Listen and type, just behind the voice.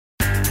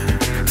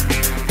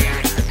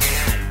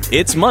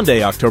It's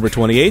Monday, October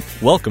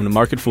 28th. Welcome to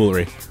Market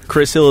Foolery.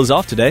 Chris Hill is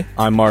off today.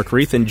 I'm Mark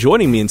Reith, and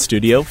joining me in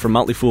studio from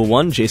Motley Fool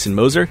One, Jason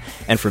Moser,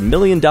 and from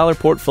Million Dollar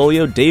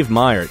Portfolio, Dave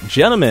Meyer.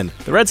 Gentlemen,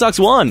 the Red Sox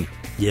won.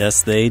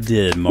 Yes, they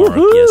did, Mark.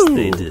 Woo-hoo! Yes,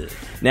 they did.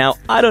 Now,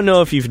 I don't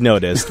know if you've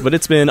noticed, but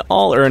it's been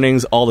all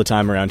earnings all the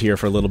time around here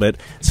for a little bit.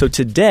 So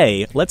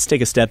today, let's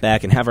take a step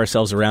back and have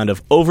ourselves a round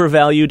of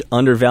overvalued,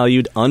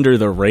 undervalued, under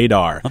the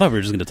radar. I thought we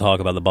were just going to talk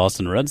about the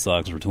Boston Red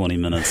Sox for 20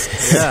 minutes.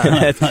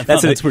 Yeah.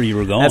 That's where you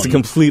were going. That's a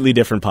completely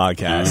different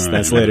podcast.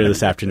 That's later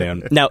this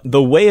afternoon. Now,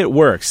 the way it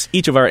works,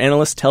 each of our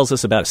analysts tells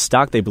us about a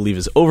stock they believe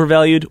is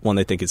overvalued, one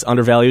they think is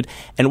undervalued,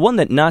 and one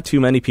that not too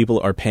many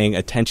people are paying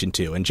attention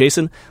to. And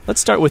Jason,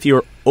 let's start with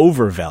your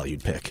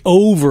overvalued pick.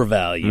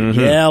 Overvalued.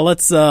 Yeah,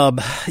 let's, I'm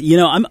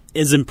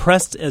as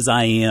impressed as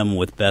I am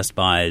with Best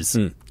Buy's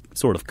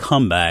sort of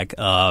comeback.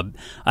 I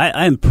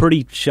am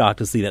pretty shocked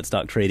to see that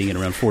stock trading at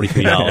around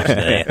 $43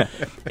 today.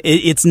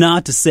 It's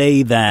not to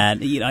say that,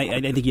 I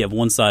think you have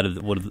one side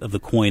of the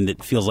coin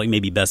that feels like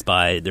maybe Best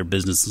Buy, their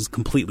business is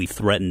completely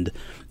threatened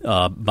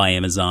by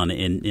Amazon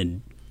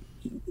and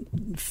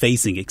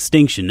facing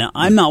extinction. Now,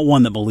 I'm not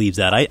one that believes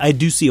that. I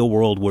do see a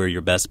world where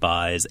your Best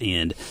Buys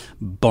and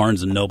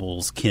Barnes &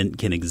 Nobles can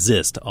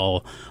exist,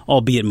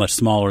 albeit much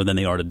smaller than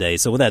they are today.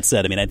 So with that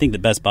said, I think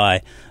that Best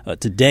Buy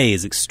today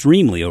is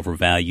extremely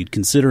overvalued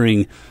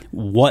considering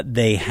what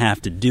they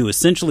have to do.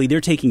 Essentially,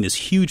 they're taking this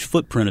huge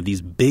footprint of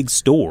these big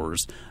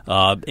stores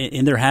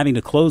and they're having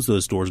to close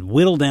those stores,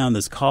 whittle down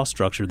this cost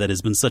structure that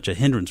has been such a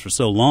hindrance for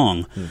so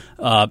long.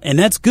 And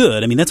that's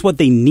good. That's what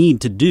they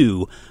need to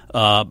do.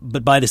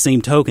 But by the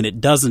same token, it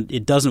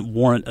doesn't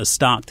warrant a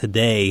stock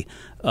today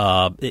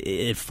at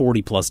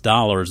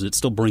 $40+ It's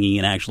still bringing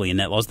in actually a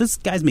net loss. This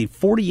guy's made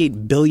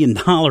 $48 billion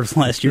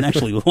last year and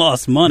actually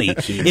lost money. And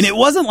it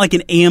wasn't like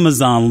an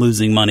Amazon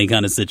losing money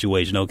kind of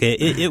situation. Okay,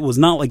 it was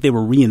not like they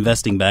were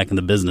reinvesting back in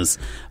the business.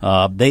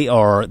 They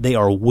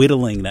are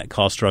whittling that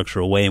cost structure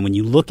away. And when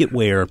you look at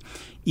where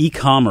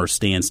e-commerce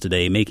stands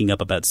today, making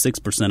up about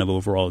 6% of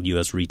overall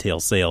U.S.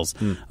 retail sales,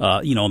 on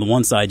the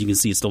one side you can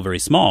see it's still very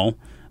small.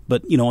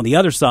 But, on the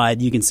other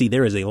side, you can see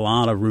there is a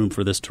lot of room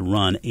for this to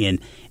run. And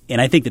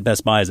I think that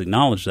Best Buy has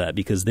acknowledged that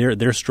because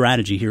their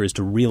strategy here is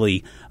to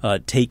really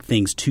take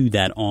things to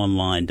that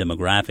online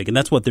demographic. And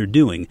that's what they're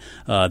doing.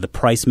 The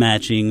price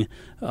matching,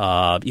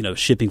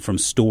 shipping from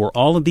store,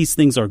 all of these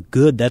things are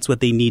good. That's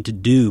what they need to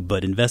do.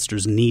 But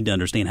investors need to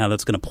understand how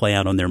that's going to play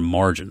out on their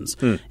margins.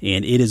 And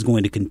it is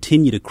going to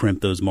continue to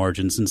crimp those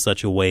margins in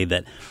such a way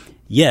that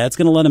it's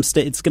going to let them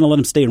stay. It's going to let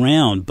them stay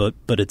around, but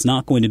it's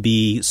not going to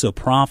be so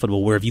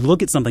profitable. Where if you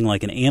look at something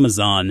like an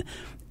Amazon,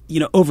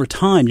 over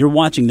time you're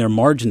watching their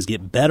margins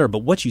get better.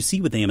 But what you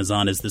see with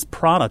Amazon is this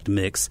product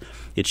mix.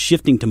 It's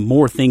shifting to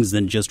more things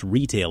than just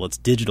retail. It's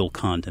digital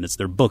content. It's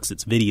their books.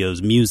 It's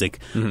videos, music,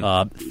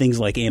 things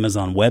like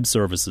Amazon Web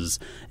Services.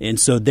 And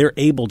so they're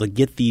able to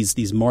get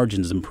these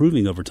margins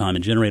improving over time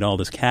and generate all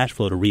this cash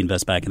flow to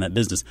reinvest back in that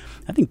business.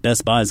 I think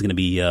Best Buy is going to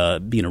be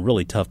in a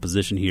really tough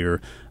position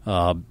here.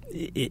 And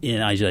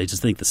I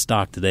just think the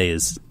stock today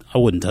I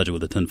wouldn't touch it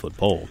with a 10-foot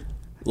pole.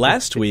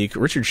 Last week,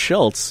 Richard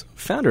Schultz,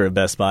 founder of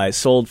Best Buy,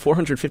 sold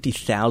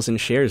 450,000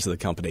 shares of the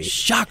company.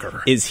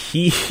 Shocker. Is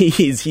he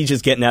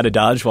just getting out of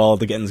Dodge while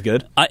the getting's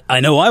good? I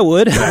know I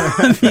would.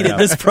 At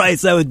this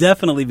price, I would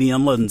definitely be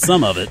unloading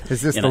some of it. Is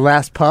this the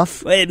last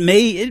puff? It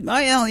may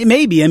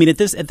be. At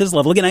this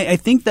level, again, I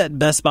think that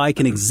Best Buy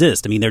can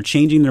exist. They're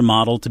changing their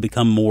model to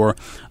become more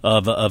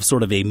of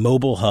sort of a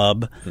mobile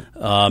hub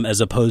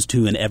as opposed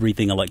to an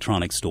everything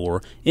electronic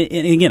store.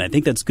 And again, I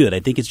think that's good. I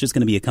think it's just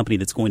going to be a company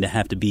that's going to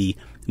have to be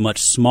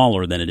much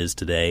smaller than it is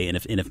today, and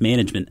if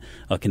management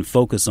can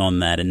focus on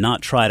that and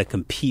not try to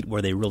compete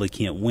where they really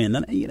can't win,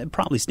 then it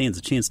probably stands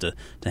a chance to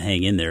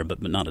hang in there,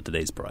 but not at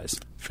today's price.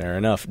 Fair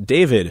enough.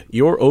 David,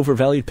 your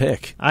overvalued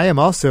pick. I am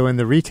also in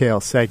the retail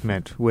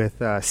segment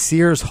with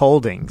Sears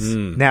Holdings.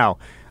 Now,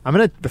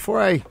 before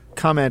I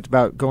comment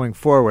about going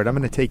forward, I'm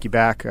going to take you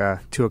back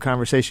to a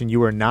conversation you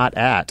were not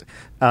at,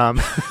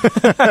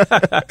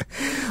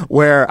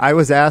 where I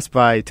was asked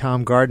by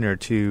Tom Gardner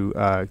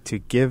to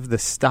give the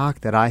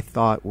stock that I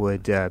thought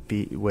would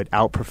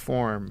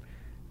outperform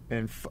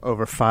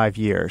over 5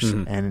 years,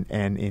 and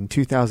in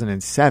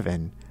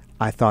 2007.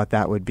 I thought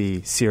that would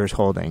be Sears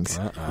Holdings.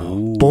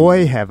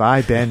 Boy, have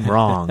I been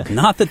wrong.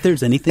 Not that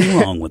there's anything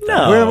wrong with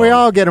that. No. We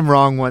all get them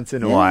wrong once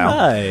in a while.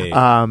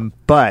 Right.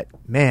 But,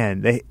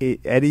 man,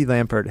 Eddie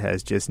Lampert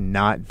has just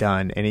not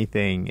done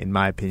anything, in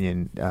my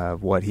opinion,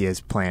 what he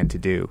has planned to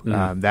do.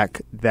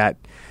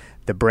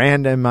 The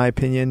brand, in my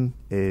opinion,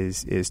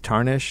 is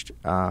tarnished.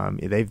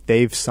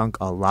 They've sunk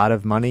a lot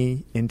of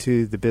money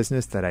into the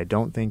business that I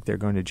don't think they're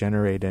going to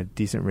generate a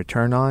decent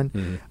return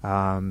on.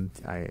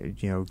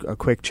 A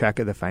quick check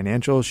of the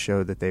financials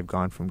show that they've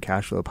gone from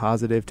cash flow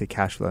positive to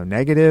cash flow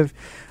negative.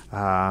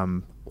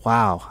 Wow.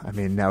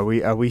 Now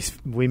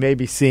we may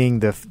be seeing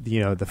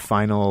the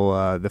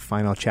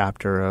final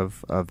chapter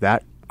of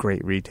that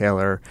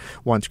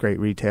once great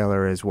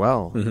retailer as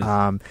well.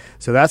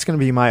 So that's going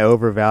to be my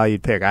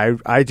overvalued pick.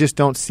 I just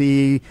don't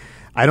see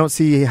I don't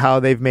see how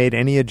they've made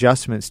any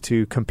adjustments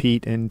to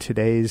compete in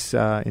today's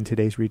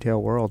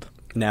retail world.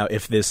 Now,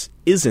 if this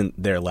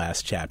isn't their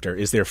last chapter,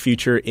 is there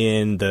future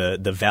in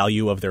the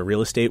value of their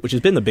real estate, which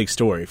has been the big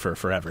story for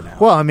forever now?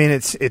 Well, I mean,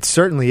 it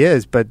certainly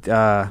is, but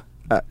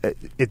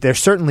there's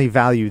certainly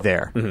value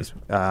there.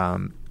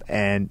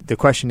 And the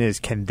question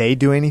is, can they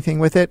do anything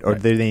with it, or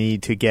do they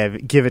need to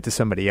give it to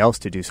somebody else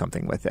to do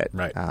something with it?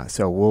 Right.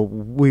 So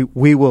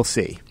we will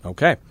see.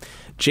 Okay.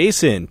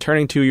 Jason,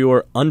 turning to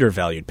your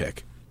undervalued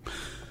pick.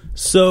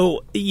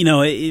 So,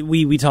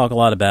 we talk a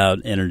lot about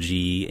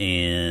energy,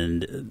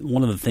 and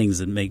one of the things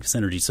that makes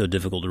energy so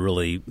difficult to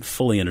really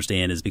fully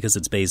understand is because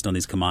it's based on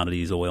these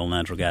commodities, oil,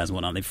 natural gas, and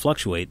whatnot. They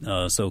fluctuate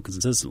so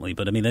consistently.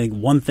 But, I think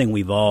one thing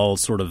we've all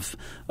sort of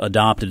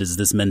adopted is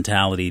this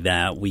mentality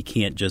that we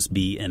can't just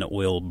be an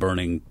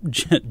oil-burning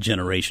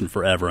generation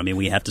forever.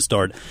 We have to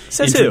start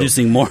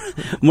introducing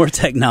more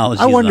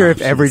technology. I wonder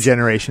if every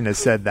generation has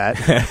said that.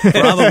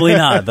 Probably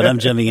not, but I'm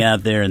jumping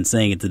out there and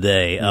saying it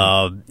today.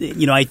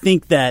 I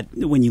think that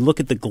when you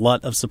look at the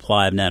glut of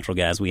supply of natural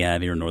gas we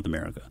have here in North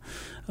America,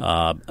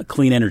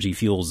 Clean Energy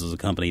Fuels is a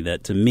company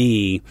that, to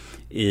me,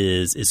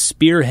 is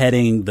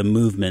spearheading the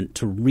movement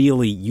to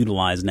really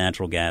utilize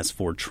natural gas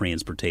for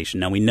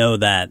transportation. Now, we know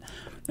that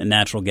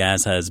natural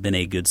gas has been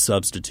a good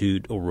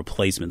substitute or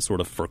replacement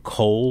sort of for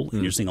coal,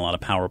 and you're seeing a lot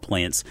of power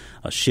plants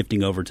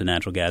shifting over to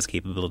natural gas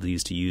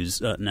capabilities to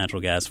use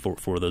natural gas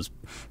for those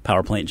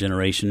power plant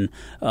generation.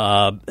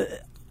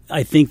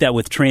 I think that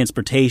with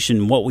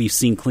transportation, what we've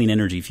seen Clean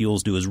Energy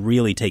Fuels do is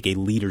really take a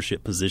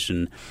leadership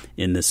position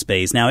in this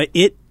space. Now,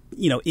 it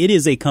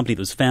is a company that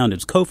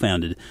was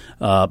co-founded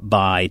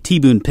by T.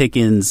 Boone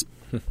Pickens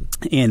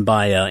and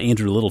by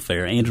Andrew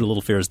Littlefair. Andrew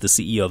Littlefair is the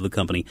CEO of the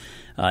company.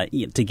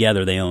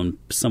 Together, they own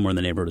somewhere in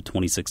the neighborhood of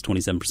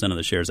 27% of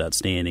the shares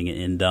outstanding.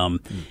 And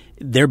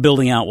they're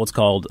building out what's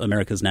called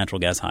America's Natural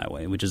Gas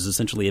Highway, which is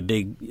essentially a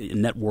big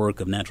network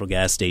of natural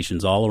gas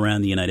stations all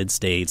around the United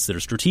States that are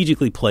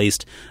strategically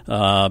placed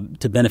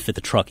to benefit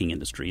the trucking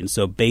industry. And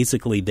so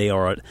basically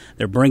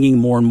they're bringing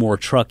more and more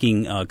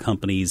trucking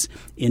companies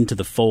into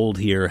the fold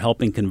here,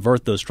 helping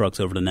convert those trucks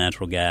over to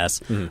natural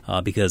gas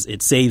because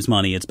it saves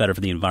money, it's better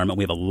for the environment.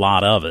 We have a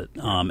lot of it.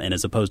 And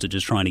as opposed to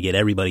just trying to get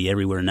everybody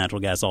everywhere in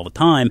natural gas all the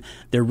time,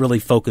 they're really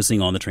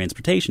focusing on the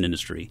transportation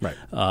industry.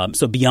 Right.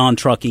 So beyond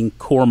trucking,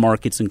 core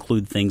markets include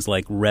things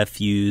like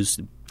refuse,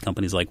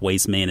 companies like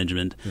Waste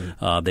Management.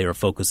 They are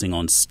focusing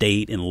on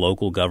state and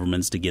local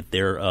governments to get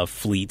their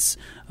fleets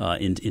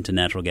into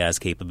natural gas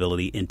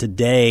capability. And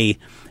today,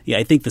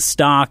 I think the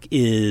stock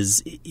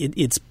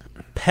it's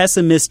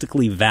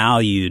pessimistically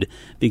valued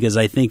because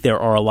I think there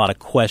are a lot of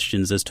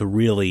questions as to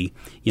really,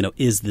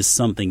 is this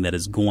something that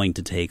is going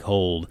to take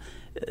hold?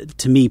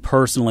 To me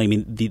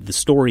personally, the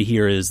story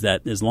here is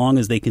that as long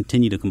as they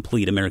continue to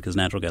complete America's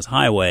Natural Gas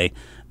Highway,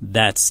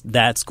 that's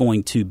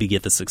going to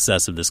beget the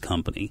success of this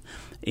company.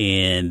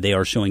 And they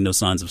are showing no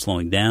signs of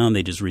slowing down.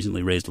 They just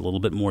recently raised a little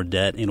bit more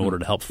debt in order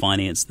to help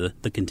finance the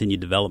continued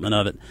development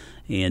of it.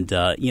 And,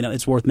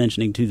 it's worth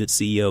mentioning, too, that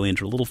CEO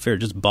Andrew Littlefair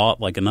just bought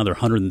like another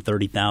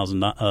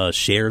 130,000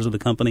 shares of the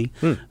company.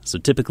 So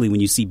typically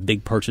when you see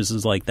big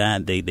purchases like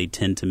that, they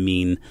tend to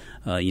mean,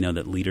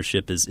 that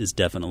leadership is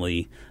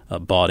definitely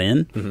bought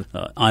in.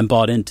 I'm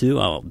bought in,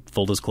 too.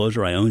 Full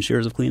disclosure, I own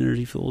shares of Clean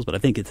Energy Fuels, but I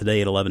think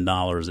today at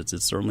 $11,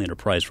 it's certainly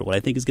underpriced for what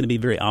I think is going to be a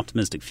very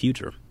optimistic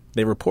future.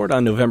 They report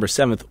on November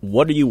 7th.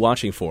 What are you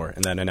watching for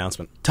in that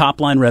announcement?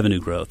 Top-line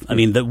revenue growth.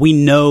 We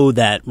know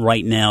that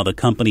right now the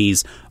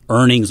company's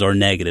earnings are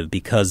negative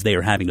because they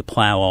are having to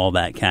plow all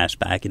that cash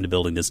back into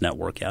building this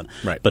network out.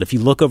 Right. But if you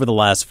look over the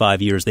last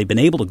 5 years, they've been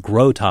able to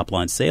grow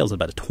top-line sales at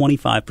about a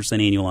 25%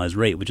 annualized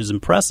rate, which is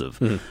impressive.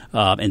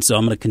 And so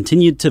I'm going to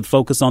continue to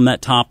focus on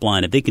that top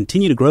line. If they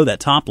continue to grow that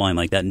top line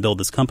like that and build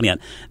this company out,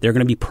 they're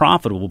going to be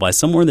profitable by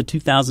somewhere in the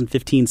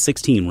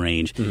 2015-16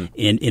 range.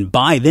 And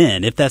by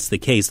then, if that's the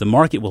case, the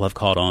market will have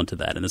caught on to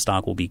that, and the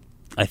stock will be,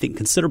 I think,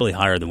 considerably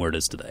higher than where it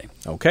is today.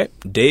 Okay.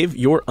 Dave,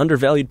 your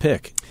undervalued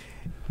pick.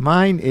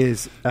 Mine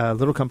is a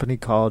little company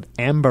called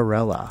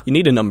Ambarella. You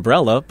need an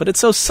umbrella, but it's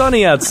so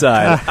sunny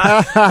outside. We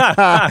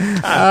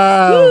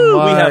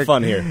have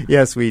fun here.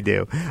 Yes, we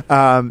do.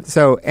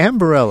 So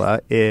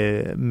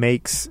Ambarella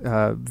makes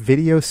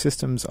video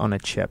systems on a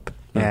chip.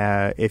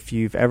 If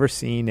you've ever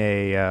seen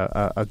a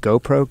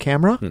GoPro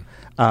camera,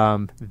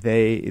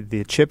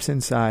 the chips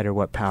inside are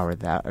what power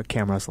that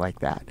cameras like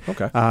that.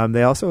 Okay.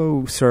 They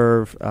also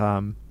serve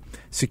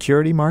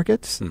security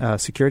markets,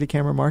 security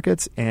camera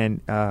markets, and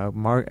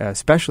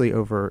especially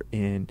over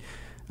in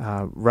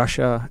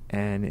Russia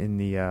and in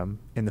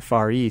the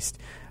Far East,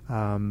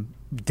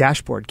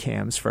 dashboard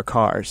cams for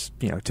cars,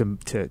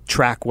 to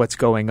track what's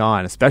going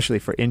on, especially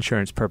for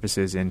insurance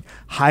purposes in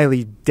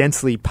highly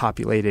densely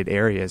populated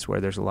areas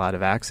where there's a lot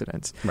of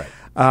accidents. Right.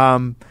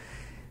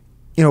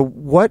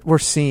 What we're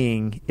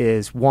seeing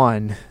is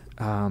one.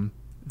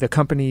 The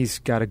company's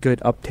got a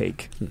good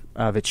uptake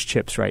of its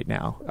chips right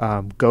now.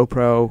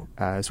 GoPro,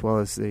 as well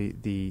as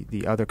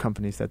the other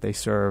companies that they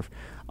serve,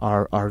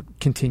 are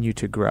continue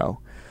to grow.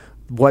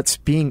 what's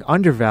being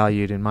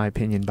undervalued, in my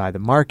opinion, by the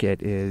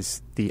market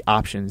is the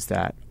options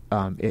that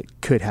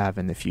it could have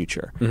in the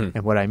future. Mm-hmm.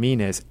 And what I mean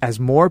is, as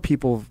more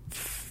people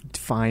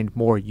find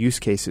more use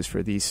cases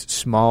for these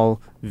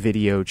small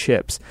video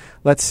chips,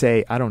 let's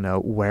say, I don't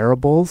know,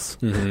 wearables,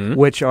 mm-hmm.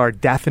 which are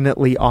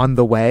definitely on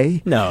the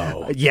way.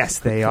 No. Yes,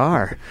 they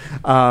are.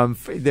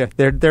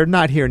 They're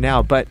not here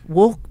now, but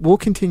we'll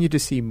continue to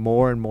see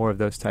more and more of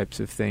those types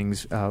of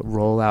things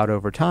roll out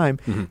over time.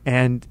 Mm-hmm.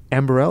 And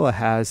Ambarella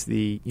has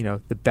the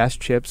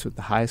best chips with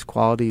the highest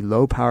quality,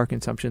 low power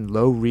consumption,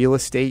 low real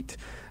estate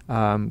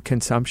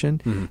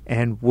consumption, mm-hmm.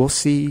 and we'll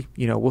see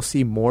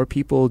more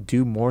people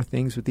do more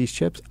things with these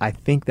chips. I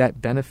think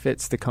that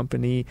benefits the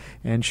company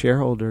and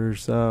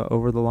shareholders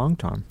over the long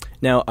term.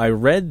 Now, I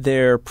read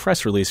their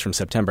press release from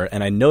September,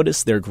 and I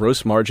noticed their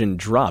gross margin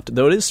dropped,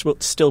 though it is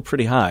still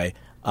pretty high.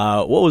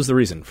 What was the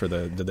reason for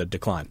the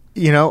decline?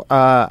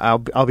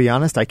 I'll be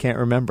honest, I can't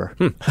remember.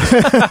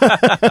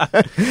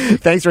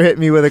 Thanks for hitting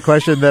me with a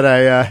question that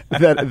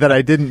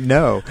I didn't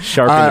know.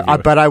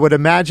 But I would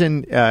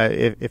imagine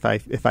if I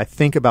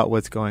think about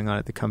what's going on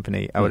at the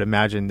company, I would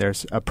imagine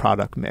there's a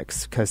product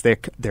mix, because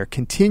they're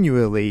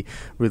continually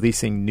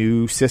releasing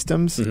new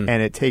systems, mm-hmm.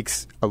 and it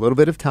takes a little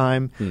bit of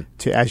time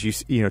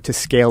to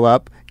scale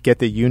up, get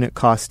the unit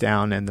costs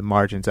down and the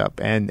margins up.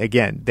 And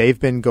again, they've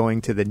been going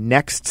to the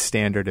next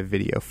standard of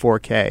video,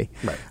 4K.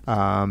 Right.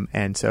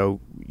 And so,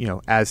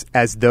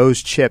 as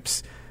those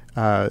chips,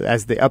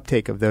 as the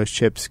uptake of those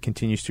chips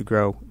continues to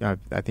grow,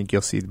 I think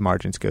you'll see the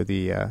margins go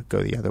the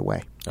other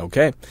way.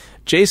 Okay.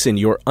 Jason,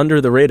 your under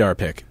the radar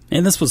pick.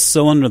 And this was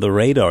so under the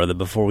radar that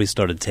before we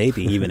started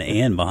taping, even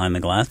Ann behind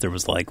the glass there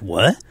was like,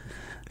 what?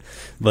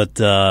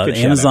 But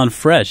Amazon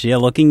Fresh,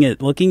 looking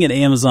at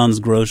Amazon's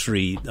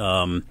grocery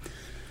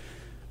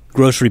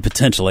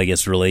potential, I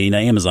guess, really.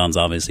 Amazon's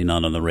obviously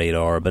not on the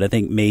radar, but I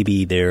think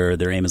maybe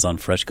their Amazon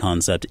Fresh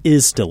concept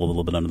is still a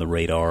little bit under the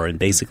radar. And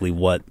basically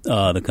what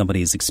the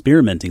company is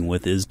experimenting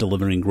with is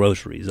delivering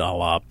groceries, a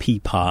la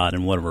Peapod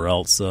and whatever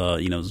else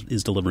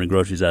is delivering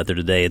groceries out there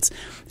today.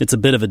 It's a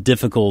bit of a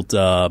difficult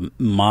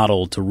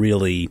model to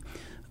really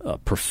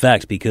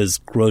perfect, because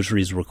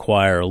groceries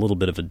require a little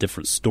bit of a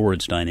different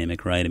storage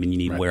dynamic, right? I mean, you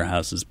need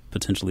warehouses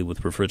potentially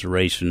with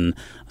refrigeration,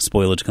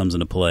 spoilage comes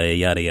into play,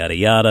 yada, yada,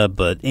 yada.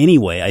 But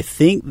anyway, I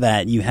think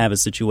that you have a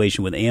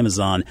situation with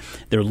Amazon.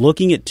 They're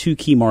looking at two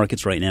key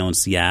markets right now in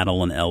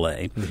Seattle and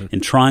LA, mm-hmm.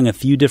 and trying a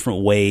few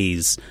different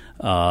ways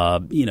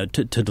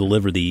to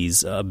deliver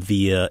these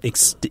via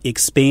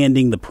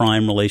expanding the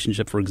Prime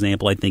relationship, for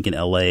example. I think in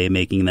LA,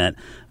 making that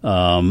a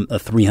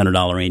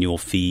 $300 annual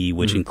fee,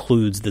 which mm-hmm.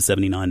 includes the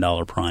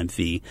 $79 Prime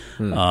fee.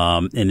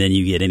 Mm-hmm. And then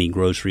you get any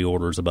grocery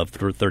orders above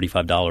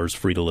 $35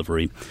 free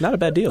delivery. Not a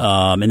bad deal.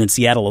 And in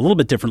Seattle, a little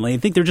bit differently. I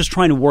think they're just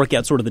trying to work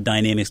out sort of the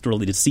dynamics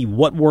really to see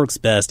what works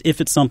best,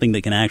 if it's something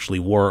that can actually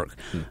work.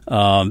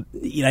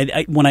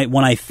 Mm-hmm.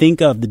 When I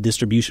think of the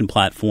distribution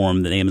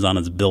platform that Amazon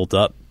has built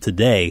up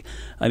today,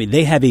 I mean,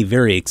 they have a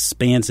very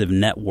expansive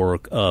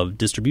network of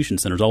distribution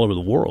centers all over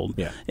the world,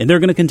 and they're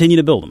going to continue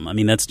to build them. I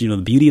mean, that's the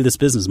beauty of this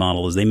business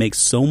model is they make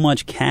so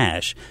much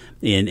cash,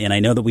 and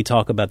I know that we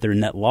talk about their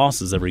net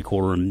losses every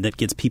quarter, and that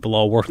gets people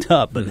all worked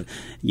up. But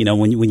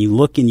when you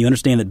look and you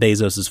understand that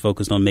Bezos is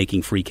focused on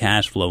making free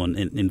cash flow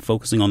and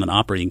focusing on an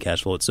operating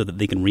cash flow, it's so that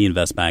they can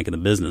reinvest back in the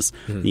business.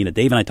 Mm-hmm.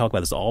 Dave and I talk about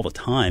this all the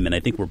time, and I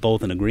think we're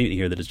both in agreement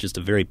here that it's just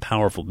a very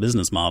powerful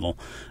business model.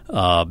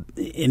 And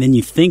then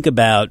you think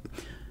about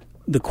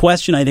the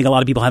question I think a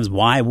lot of people have is,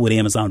 why would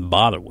Amazon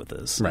bother with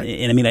this? Right.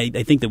 And I mean,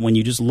 I think that when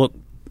you just look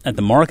at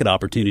the market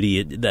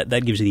opportunity, that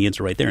gives you the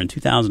answer right there. In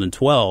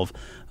 2012,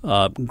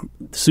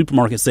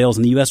 supermarket sales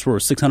in the U.S. were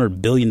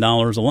 $600 billion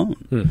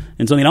alone.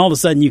 And so, I mean, all of a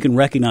sudden you can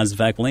recognize the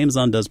fact, well,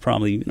 Amazon does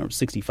probably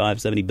 $65,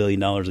 $70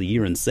 billion a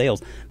year in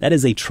sales. That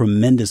is a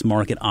tremendous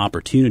market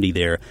opportunity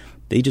there.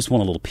 They just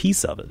want a little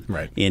piece of it.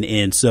 Right.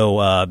 And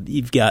so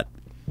you've got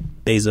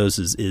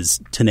Bezos is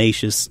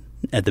tenacious,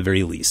 at the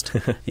very least.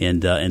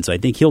 And so I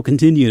think he'll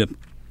continue to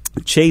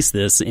chase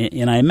this,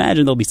 and I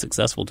imagine they'll be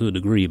successful to a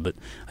degree, but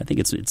I think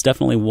it's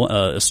definitely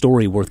a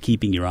story worth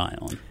keeping your eye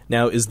on.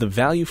 Now, is the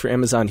value for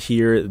Amazon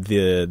here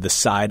the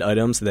side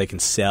items that they can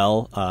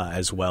sell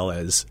as well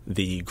as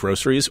the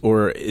groceries,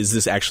 or is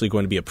this actually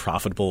going to be a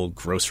profitable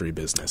grocery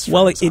business?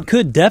 Well, it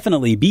could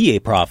definitely be a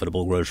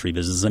profitable grocery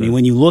business. I mean,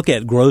 when you look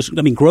at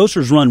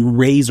grocers run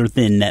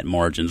razor-thin net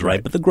margins,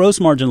 right? But the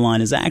gross margin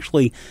line is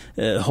actually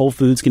Whole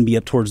Foods can be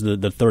up towards the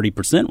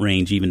 30%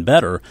 range, even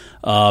better.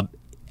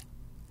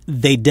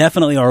 They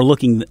definitely are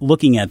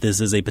looking at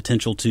this as a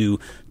potential to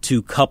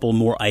couple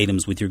more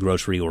items with your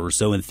grocery order.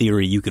 So in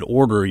theory, you could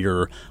order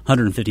your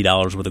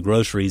 $150 worth of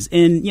groceries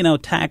and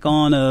tack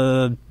on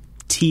a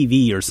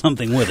TV or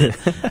something with it.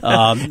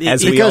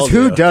 Because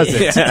who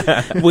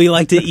doesn't? We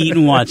like to eat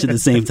and watch at the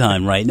same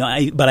time, right?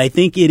 No, but I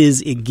think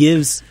it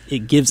gives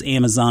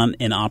Amazon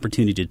an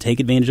opportunity to take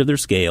advantage of their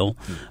scale,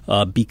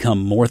 become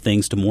more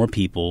things to more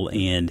people,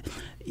 and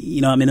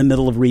I'm in the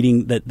middle of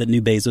reading that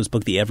new Bezos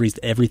book, The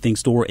Everything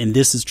Store, and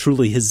this is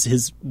truly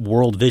his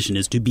world vision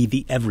is to be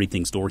the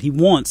everything store. He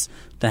wants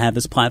to have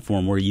this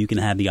platform where you can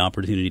have the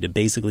opportunity to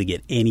basically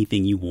get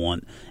anything you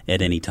want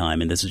at any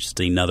time, and this is just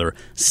another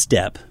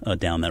step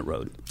down that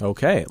road.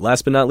 Okay.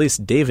 Last but not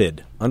least,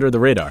 David, Under the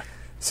Radar.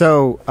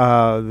 So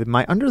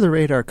my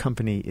under-the-radar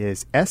company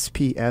is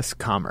SPS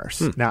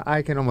Commerce. Now,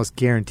 I can almost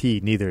guarantee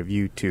neither of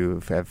you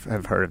two have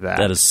heard of that.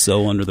 That is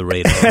so under the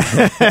radar.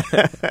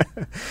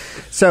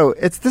 So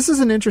this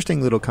is an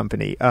interesting little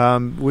company.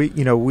 We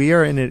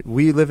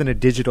live in a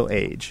digital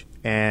age,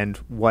 and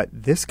what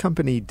this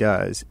company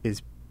does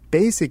is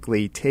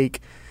basically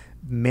take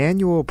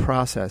manual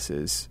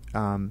processes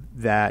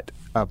that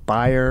a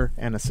buyer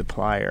and a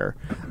supplier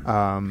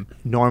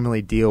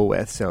normally deal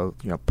with. So,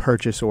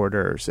 purchase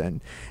orders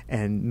and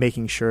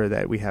making sure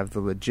that we have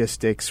the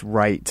logistics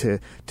right to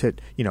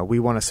we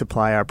want to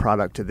supply our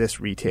product to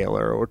this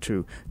retailer or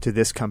to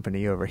this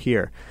company over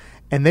here.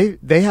 And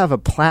they have a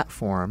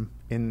platform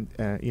in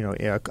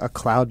a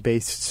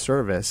cloud-based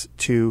service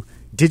to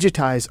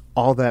digitize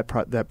all that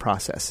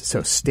process.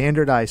 So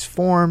standardized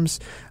forms,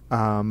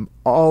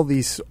 all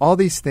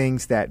these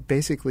things that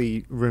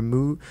basically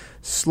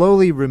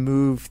slowly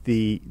remove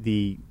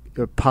the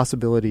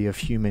possibility of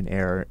human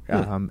error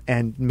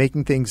and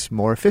making things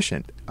more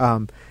efficient.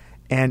 And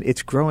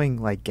it's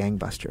growing like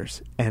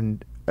gangbusters.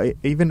 And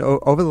even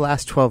over the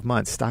last 12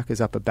 months, stock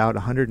is up about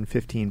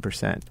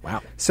 115%.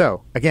 Wow.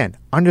 So, again,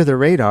 under the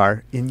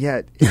radar, and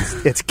yet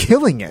it's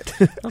killing it.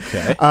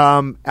 Okay.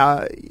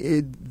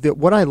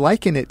 What I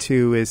liken it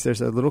to is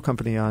there's a little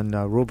company on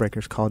Rule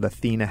Breakers called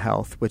Athena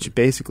Health, which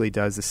basically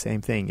does the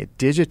same thing. It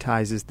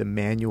digitizes the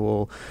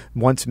manual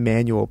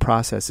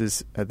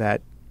processes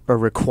that are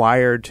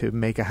required to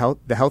make the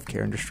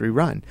healthcare industry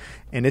run,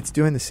 and it's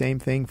doing the same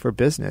thing for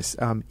business.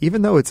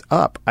 Even though it's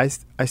up, I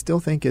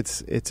still think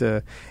it's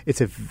a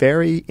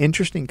very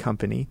interesting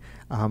company.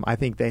 I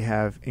think they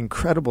have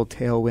incredible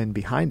tailwind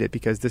behind it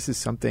because this is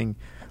something.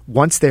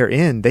 Once they're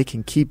in, they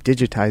can keep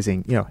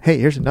digitizing. Hey,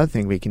 here's another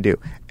thing we can do,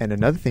 and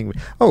another thing.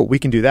 We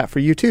can do that for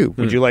you too.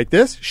 Would you like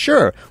this?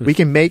 Sure. We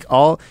can make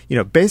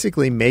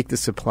basically make the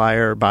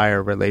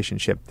supplier-buyer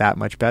relationship that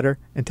much better,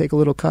 and take a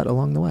little cut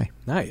along the way.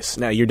 Nice.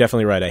 Now, you're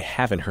definitely right. I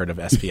haven't heard of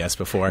SPS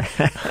before.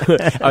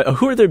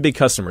 Who are their big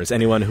customers?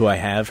 Anyone who I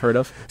have heard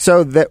of?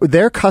 So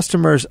their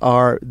customers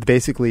are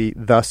basically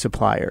the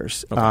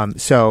suppliers. Okay.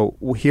 So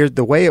here's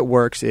the way it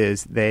works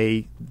is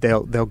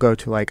they'll go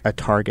to like a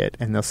Target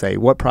and they'll say,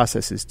 what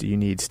processes do you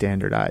need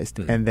standardized?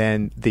 Mm-hmm. And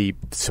then the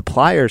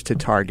suppliers to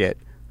Target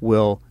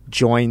will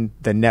join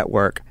the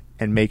network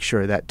and make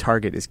sure that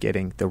Target is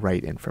getting the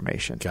right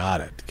information.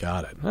 Got it.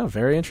 Oh,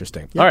 very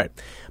interesting. Yep. All right.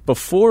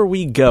 Before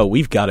we go,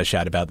 we've got to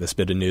chat about this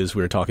bit of news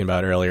we were talking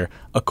about earlier.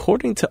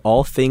 According to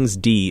All Things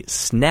D,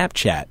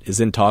 Snapchat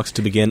is in talks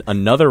to begin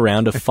another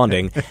round of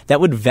funding that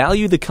would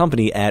value the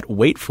company at,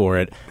 wait for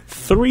it,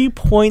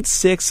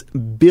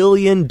 $3.6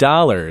 billion,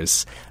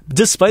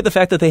 despite the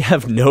fact that they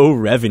have no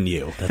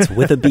revenue. That's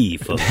with a B,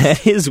 folks.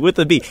 That is with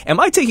a B. Am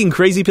I taking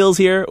crazy pills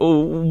here?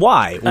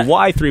 Why?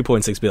 Why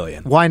 $3.6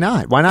 billion? Why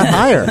not? Why not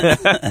higher?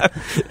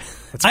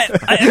 I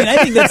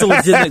think that's a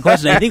legitimate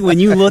question. I think when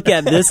you look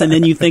at this and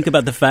then you think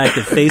about the fact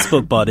that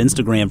Facebook bought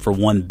Instagram for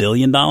 $1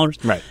 billion.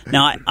 Right.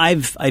 Now,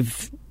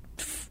 I've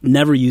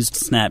never used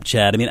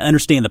Snapchat. I mean, I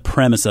understand the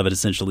premise of it.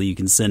 Essentially, you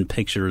can send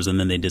pictures and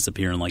then they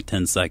disappear in like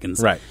 10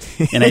 seconds. Right.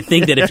 And I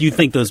think that if you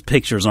think those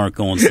pictures aren't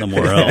going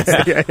somewhere else,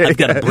 I've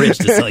got a bridge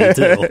to sell you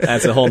too.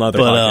 That's a whole other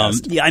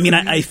podcast. I mean,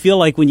 I feel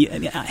like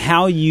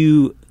how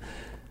you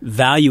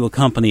value a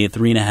company at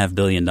 $3.5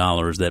 billion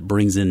that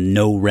brings in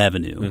no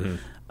revenue,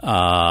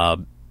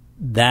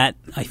 that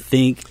I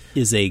think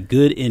is a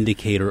good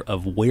indicator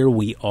of where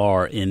we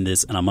are in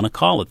this, and I'm going to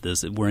call it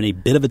this. We're in a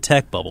bit of a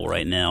tech bubble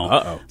right now.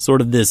 Uh-oh.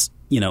 Sort of this,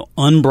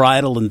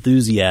 unbridled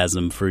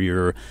enthusiasm for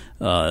your,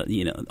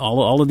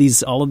 all of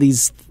these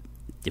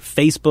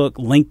Facebook,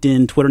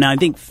 LinkedIn, Twitter. Now, I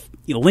think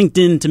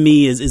LinkedIn to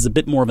me is a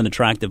bit more of an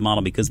attractive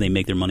model because they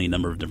make their money a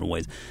number of different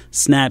ways.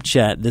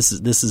 Snapchat, this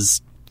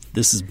is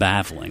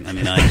baffling. I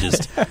mean, I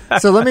just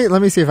so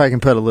let me see if I can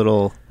put a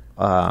little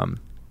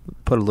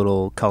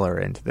color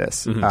into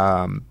this.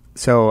 Mm-hmm.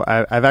 So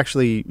I've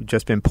actually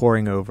just been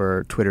poring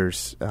over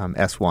Twitter's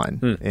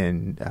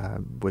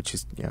S1, which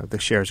is the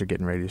shares are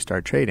getting ready to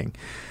start trading.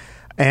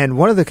 And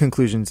one of the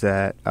conclusions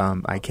that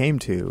I came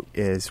to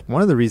is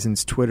one of the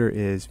reasons Twitter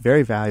is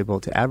very valuable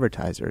to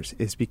advertisers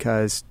is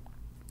because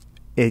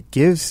it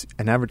gives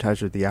an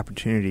advertiser the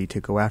opportunity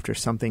to go after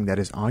something that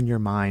is on your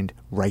mind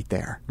right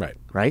there.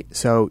 Right?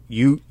 So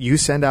you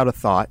send out a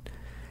thought,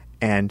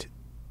 and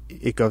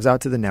it goes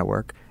out to the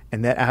network,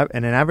 and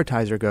an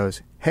advertiser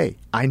goes, "Hey,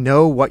 I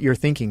know what you're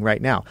thinking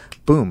right now.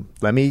 Boom!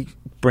 Let me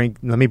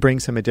bring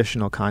some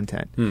additional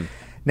content."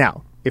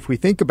 Now, if we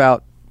think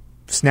about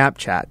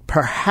Snapchat,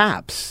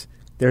 perhaps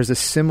there's a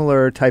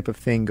similar type of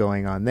thing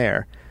going on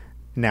there.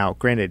 Now,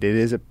 granted, it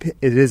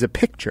is a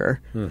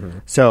picture. Mm-hmm.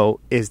 So,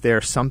 is there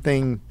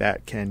something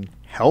that can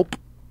help?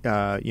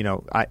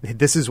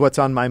 This is what's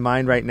on my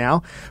mind right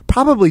now.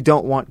 Probably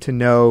don't want to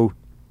know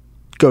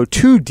go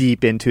too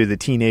deep into the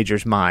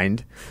teenager's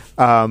mind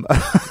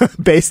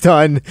based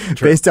on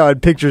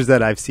pictures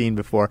that I've seen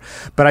before.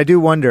 But I do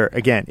wonder,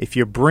 again, if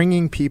you're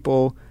bringing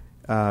people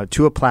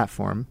to a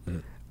platform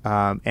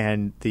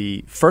and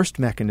the first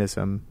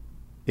mechanism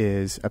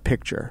is a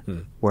picture,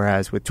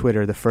 whereas with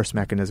Twitter, the first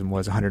mechanism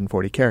was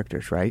 140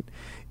 characters, right?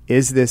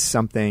 Is this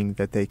something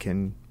that they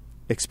can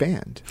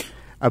expand?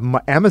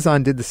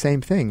 Amazon did the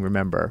same thing,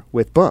 remember,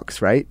 with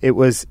books, right? It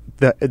was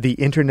the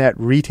internet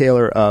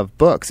retailer of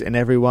books, and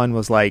everyone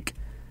was like,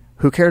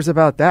 who cares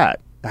about that?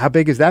 How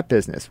big is that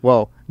business?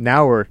 Well,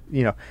 now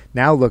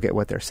now look at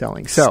what they're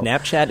selling. So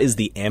Snapchat is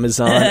the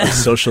Amazon of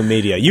social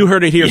media. You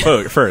heard it here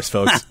first,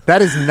 folks.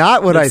 That is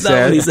not what I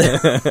said,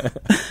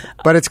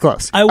 but it's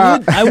close.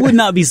 I would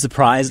not be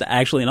surprised,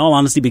 actually, in all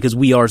honesty, because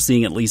we are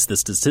seeing at least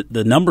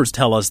the numbers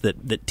tell us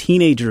that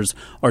teenagers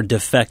are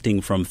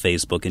defecting from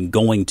Facebook and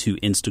going to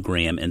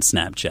Instagram and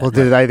Snapchat.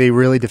 Well, are they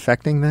really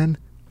defecting then?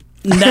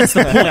 That's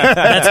the point.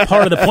 That's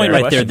part of the point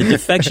right there. The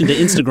defection to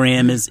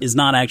Instagram is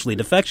not actually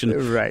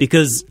defection. Right.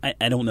 Because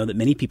I don't know that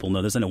many people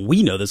know this. I know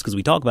we know this because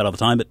we talk about it all the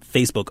time, but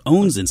Facebook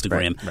owns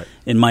Instagram. Right.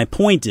 And my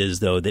point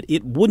is, though, that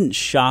it wouldn't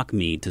shock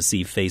me to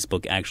see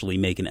Facebook actually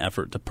make an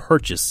effort to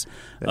purchase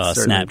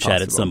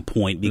Snapchat at some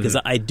point, because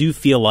I do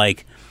feel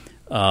like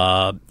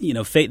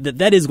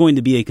that is going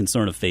to be a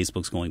concern of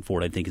Facebook's going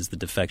forward. I think is the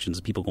defections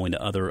of people going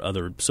to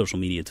other social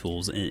media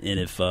tools, and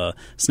if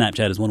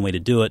Snapchat is one way to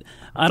do it,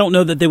 I don't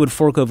know that they would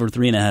fork over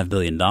 $3.5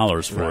 billion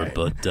for it,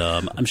 but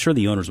I'm sure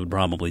the owners would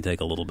probably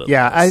take a little bit.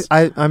 Yeah,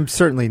 I'm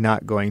certainly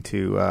not going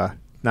to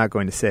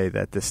say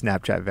that the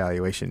Snapchat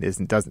valuation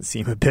doesn't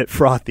seem a bit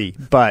frothy,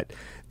 but.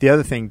 The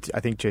other thing,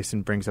 I think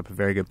Jason brings up a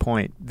very good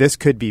point. This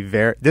could be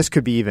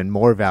even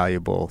more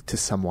valuable to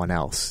someone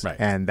else, right.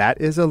 And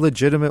that is a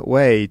legitimate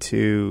way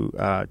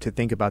to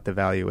think about the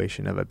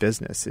valuation of a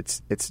business.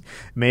 It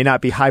may not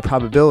be high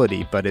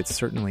probability, but it's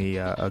certainly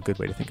a good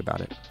way to think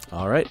about it.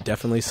 All right,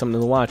 definitely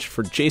something to watch.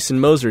 For Jason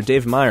Moser,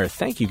 Dave Meyer,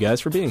 thank you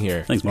guys for being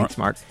here. Thanks,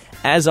 Mark.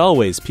 As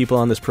always, people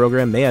on this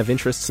program may have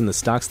interests in the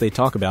stocks they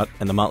talk about,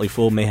 and the Motley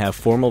Fool may have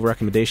formal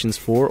recommendations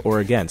for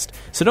or against.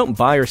 So don't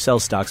buy or sell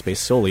stocks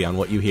based solely on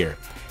what you hear.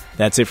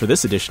 That's it for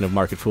this edition of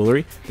Market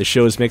Foolery. The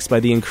show is mixed by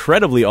the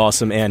incredibly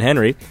awesome Ann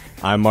Henry.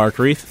 I'm Mark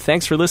Reith.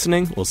 Thanks for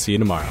listening. We'll see you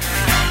tomorrow.